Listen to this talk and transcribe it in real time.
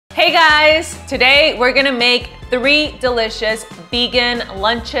Hey guys, today we're gonna make 3 delicious vegan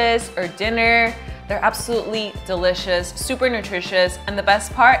lunches or dinner. They're absolutely delicious, super nutritious, and the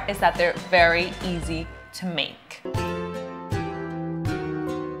best part is that they're very easy to make.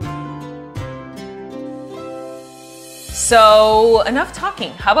 So enough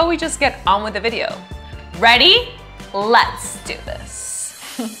talking, how about we just get on with the video? Ready? Let's do this.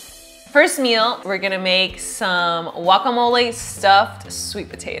 First meal, we're gonna make some guacamole stuffed sweet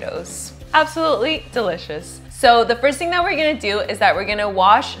potatoes. Absolutely delicious. So the first thing that we're gonna do is that we're gonna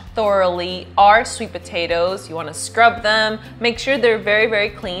wash thoroughly our sweet potatoes. You wanna scrub them, make sure they're very,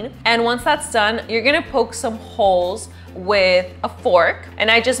 very clean. And once that's done, you're gonna poke some holes with a fork,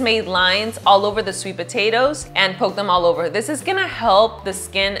 and I just made lines all over the sweet potatoes and poke them all over. This is gonna help the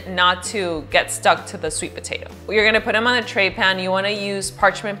skin not to get stuck to the sweet potato. You're gonna put them on a tray pan. You wanna use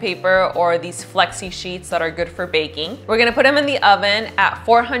parchment paper or these flexi sheets that are good for baking. We're gonna put them in the oven at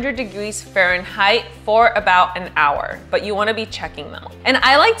 400 degrees Fahrenheit for about an hour, but you wanna be checking them. And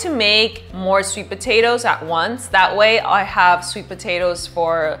I like to make more sweet potatoes at once. That way I have sweet potatoes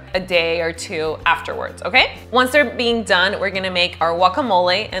for a day or two afterwards, okay? Once they're being done, we're gonna make our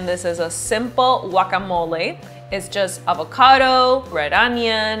guacamole, and this is a simple guacamole. It's just avocado, red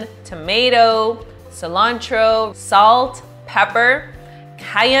onion, tomato, cilantro, salt, pepper,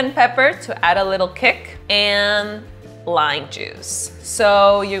 cayenne pepper to add a little kick, and lime juice.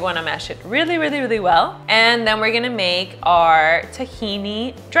 So you wanna mash it really, really, really well. And then we're gonna make our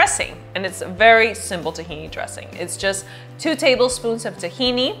tahini dressing. And it's a very simple tahini dressing. It's just 2 tablespoons of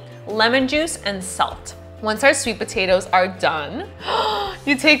tahini, lemon juice, and salt. Once our sweet potatoes are done,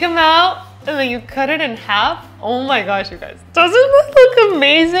 you take them out and then you cut it in half. Oh my gosh, you guys, doesn't that look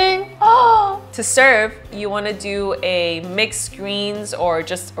amazing? To serve, you wanna do a mixed greens or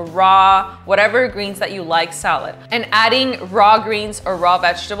just a raw, whatever greens that you like salad. And adding raw greens or raw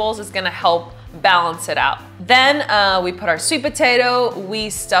vegetables is gonna help balance it out. Then we put our sweet potato,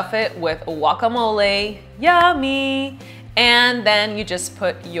 we stuff it with guacamole, yummy. And then you just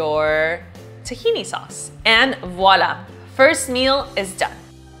put your tahini sauce, and voila, first meal is done.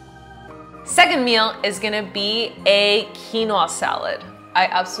 Second meal is gonna be a quinoa salad. I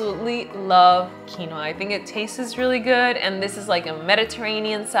absolutely love quinoa. I think it tastes really good, and this is like a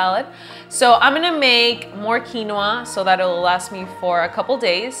Mediterranean salad. So I'm gonna make more quinoa so that it'll last me for a couple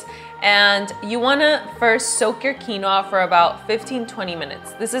days. And you wanna first soak your quinoa for about 15-20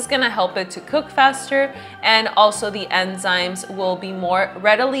 minutes. This is gonna help it to cook faster, and also the enzymes will be more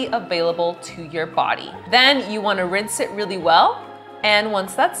readily available to your body. Then you wanna rinse it really well. And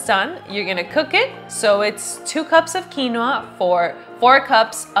once that's done, you're gonna cook it. So it's 2 cups of quinoa for 4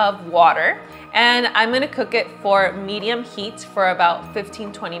 cups of water. And I'm gonna cook it for medium heat for about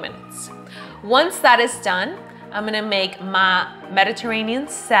 15-20 minutes. Once that is done, I'm gonna make my Mediterranean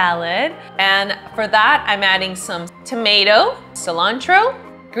salad. And for that, I'm adding some tomato, cilantro,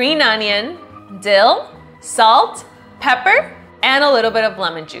 green onion, dill, salt, pepper, and a little bit of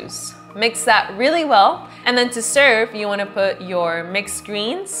lemon juice. Mix that really well. And then to serve, you wanna put your mixed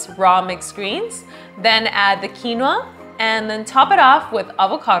greens, raw mixed greens, then add the quinoa, and then top it off with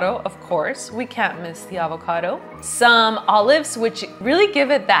avocado, of course. We can't miss the avocado. Some olives, which really give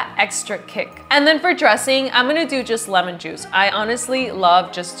it that extra kick. And then for dressing, I'm gonna do just lemon juice. I honestly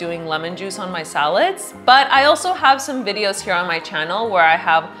love just doing lemon juice on my salads, but I also have some videos here on my channel where I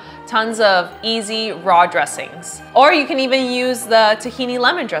have tons of easy raw dressings. Or you can even use the tahini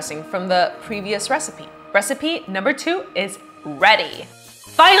lemon dressing from the previous recipe. Recipe number 2 is ready.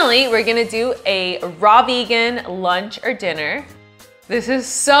 Finally, we're gonna do a raw vegan lunch or dinner. This is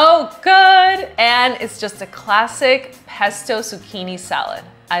so good, and it's just a classic pesto zucchini salad.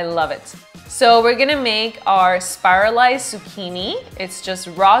 I love it. So we're gonna make our spiralized zucchini. It's just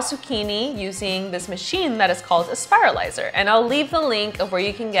raw zucchini using this machine that is called a spiralizer. And I'll leave the link of where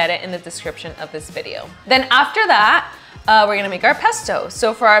you can get it in the description of this video. Then after that, we're gonna make our pesto.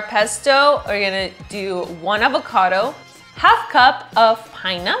 So for our pesto, we're gonna do 1 avocado, half cup of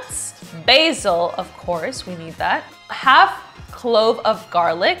pine nuts, basil, of course, we need that, half clove of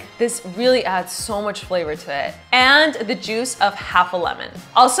garlic. This really adds so much flavor to it. And the juice of half a lemon.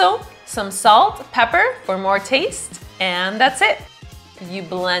 Also, some salt, pepper for more taste, and that's it. You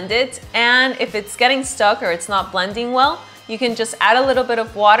blend it, and if it's getting stuck or it's not blending well, you can just add a little bit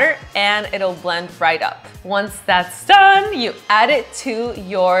of water and it'll blend right up. Once that's done, you add it to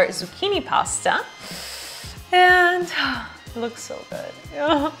your zucchini pasta, and it looks so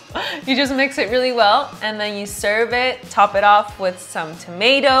good. You just mix it really well, and then you serve it, top it off with some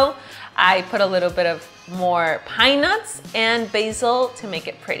tomato. I put a little bit of more pine nuts and basil to make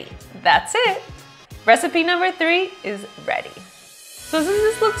it pretty. That's it. Recipe number 3 is ready. Doesn't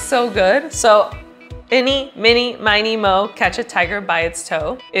this look so good? So, Eeny, miny, miny, mo, catch a tiger by its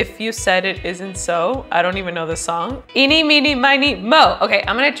toe. If you said it isn't so, I don't even know the song. Eeny, meeny, miny, mo. Okay,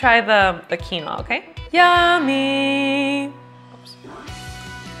 I'm gonna try the quinoa, okay? Yummy. Oops.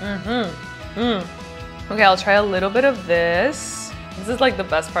 Okay, I'll try a little bit of this. This is like the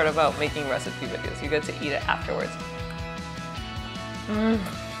best part about making recipe videos. You get to eat it afterwards.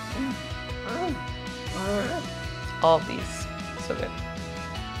 All of these, so good.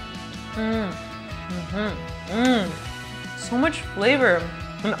 So much flavor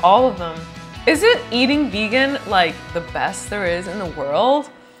in all of them. Isn't eating vegan like the best there is in the world?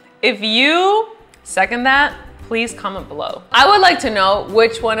 If you second that, please comment below. I would like to know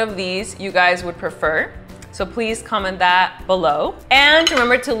which one of these you guys would prefer. So please comment that below. And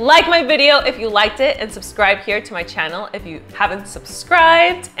remember to like my video if you liked it and subscribe here to my channel if you haven't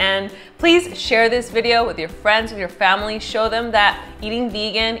subscribed. And please share this video with your friends, with your family. Show them that eating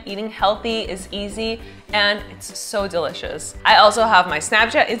vegan, eating healthy is easy and it's so delicious. I also have my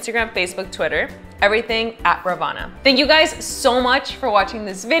Snapchat, Instagram, Facebook, Twitter, everything at Ravana. Thank you guys so much for watching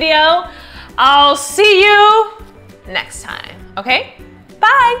this video. I'll see you next time, okay?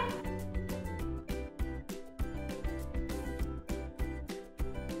 Bye.